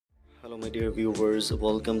Hello my dear viewers,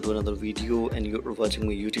 welcome to another video and you're watching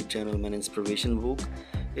my YouTube channel, My Inspiration Book.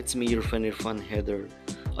 It's me, your friend Irfan Haider.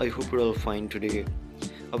 I hope you're all fine today.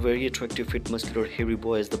 A very attractive, fit, muscular, hairy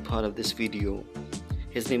boy is the part of this video.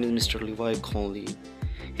 His name is Mr. Levi Conely.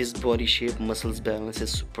 His body shape, muscles balance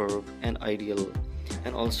is superb and ideal.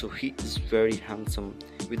 And also he is very handsome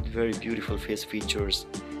with very beautiful face features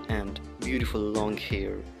and beautiful long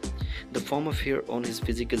hair. The form of hair on his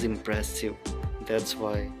physique is impressive. That's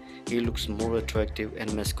why he looks more attractive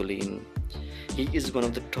and masculine. He is one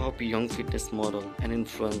of the top young fitness model and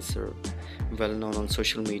influencer, well known on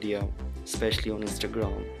social media, especially on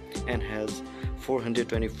Instagram, and has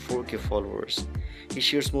 424k followers. He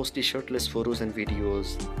shares mostly shirtless photos and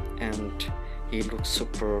videos, and he looks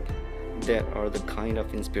superb. That are the kind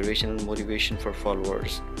of inspiration and motivation for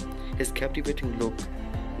followers. His captivating look,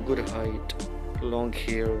 good height, long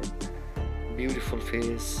hair, beautiful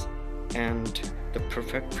face, and the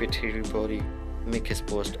perfect fit hairy body make his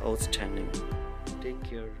post outstanding. Take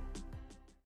care.